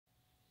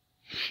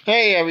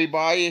Hey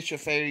everybody, it's your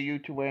favorite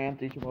YouTuber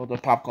Anthony Chabot, the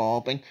Popcorn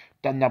Open,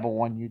 the number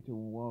one YouTuber in the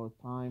world.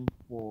 It's time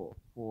for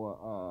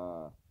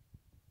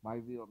my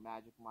review of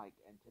Magic Mike,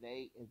 and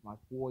today is my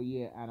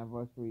 4-year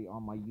anniversary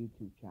on my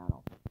YouTube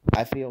channel.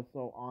 I feel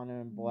so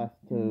honored and blessed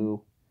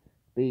to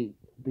be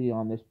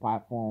on this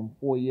platform.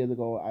 4 years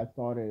ago, I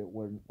started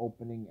with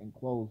opening and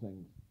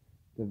closing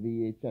the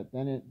VHS.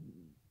 Then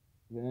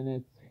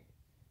it's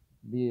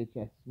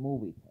VHS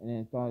movie, and then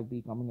it started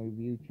becoming a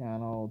review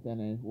channel. Then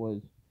it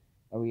was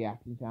a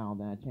reaction channel.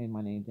 Then I changed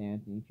my name to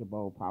Anthony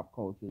Chabot, Pop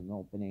Culture and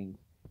Openings.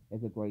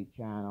 It's a great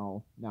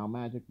channel. Now,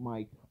 Magic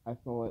Mike, I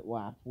saw it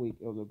last week.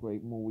 It was a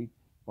great movie.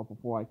 But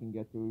before I can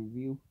get to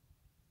review,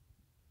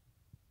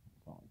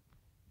 sorry.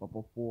 But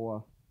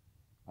before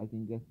I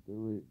can get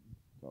to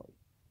sorry.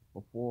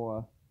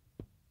 Before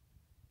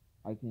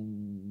I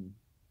can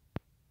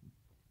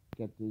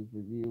get this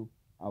review,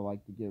 I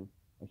like to give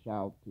a shout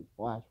out to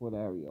Splash with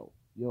Ariel.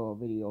 Your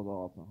videos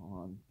are awesome,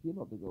 hon. Keep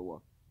up the good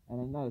work. And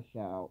another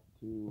shout out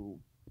to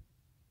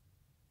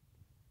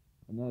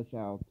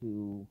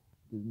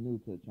who's new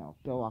to the channel,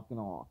 Sherlock and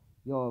all.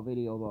 Your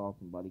videos are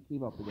awesome, buddy.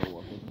 Keep up the good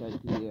work. It says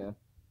here,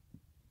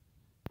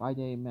 by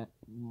day,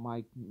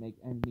 Mike make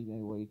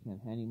anything way he can.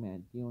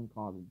 Handyman, dealing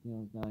cards,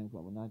 dealing dining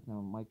club. At night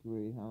time, Mike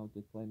really handles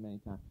display many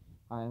times.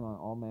 I am on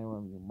all man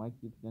revenue. Mike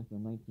keeps potential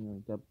 19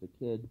 years up the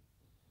kid.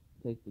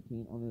 Takes the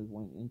teen under his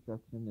wing,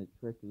 instructs him the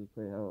trick of the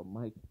trade out of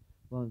Mike.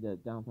 Learns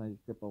that downside is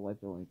strip of life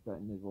when he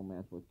threatened his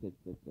romance with kids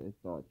sister. It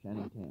starred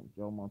Channing Tatum,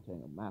 Joe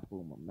Montana, Matt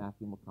Boomer,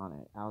 Matthew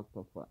McConaughey, Alex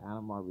Puffer,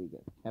 Adam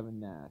Rodriguez, Kevin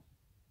Nash,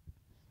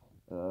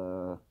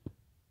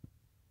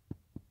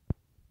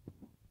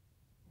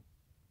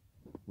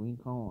 Wayne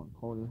Cohen,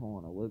 Cody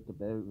Horn, I lived the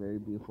very, very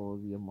beautiful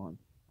Olivia Munn,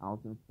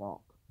 Alison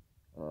Falk,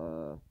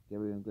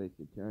 Gary and Grace,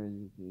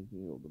 Terrence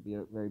Hill,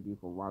 the very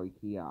beautiful Rory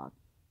Keogh,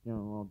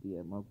 General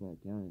Diaz, Michael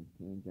Karen,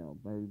 General,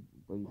 Brady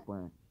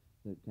Brown,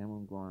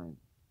 Cameron Grimes,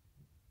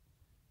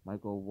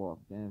 Michael Wolf,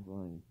 Dan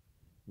Williams,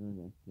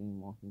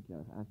 James Austin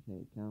Kelly,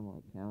 Ashley,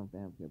 Cameron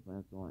Bamfield,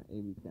 Brandon Thorne,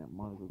 A.B. Camp,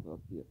 Monica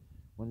Garcia,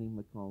 Wendy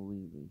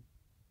McCall-Levy,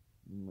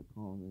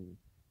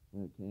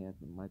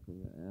 KS, and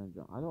Michael and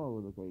John. I thought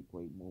it was a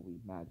great movie,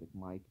 Magic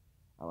Mike.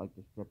 I like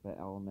the stripper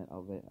element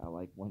of it. I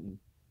like when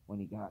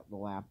he got the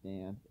lap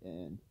dance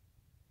and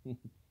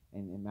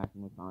and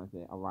Matthew McConaughey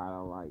said, all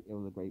right. It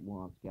was a great movie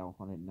on scale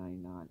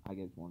 199. I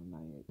guess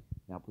 198.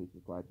 Now please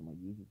subscribe to my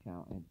YouTube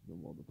channel and to the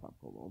world of Pop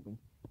Culture Open,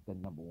 the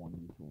number one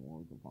YouTube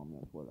world. You can follow me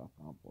on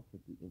Twitter.com for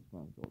 50,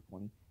 Instagram for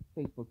 20,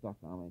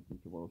 Facebook.com and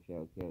teacher world.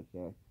 Share with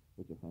your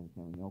friends,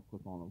 family.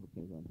 Click on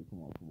notifications and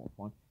come on for more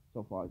fun.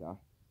 So far I got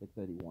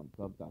 681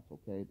 subs. That's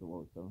okay. The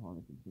road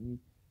 700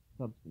 continues.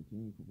 Subs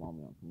continue. You can follow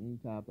me on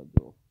community tabs. I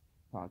do a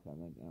podcast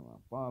and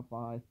on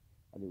Spotify.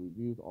 I do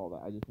reviews, all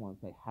that. I just want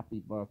to say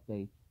happy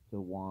birthday to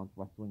Juan's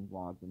Wrestling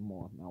Vlogs and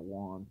more. Now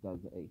Juan does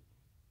a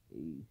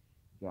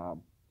job.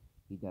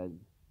 He does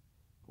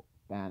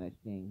Spanish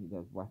thing. He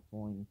does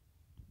wrestling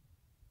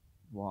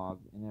vlogs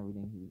and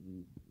everything.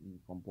 He's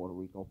from Puerto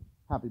Rico.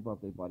 Happy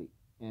birthday, buddy,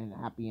 and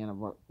happy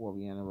anniversary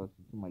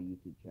to my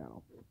YouTube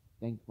channel.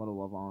 Thanks for the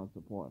love, honor, and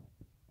support,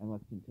 and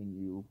let's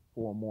continue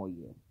 4 more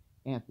years.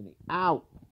 Anthony out.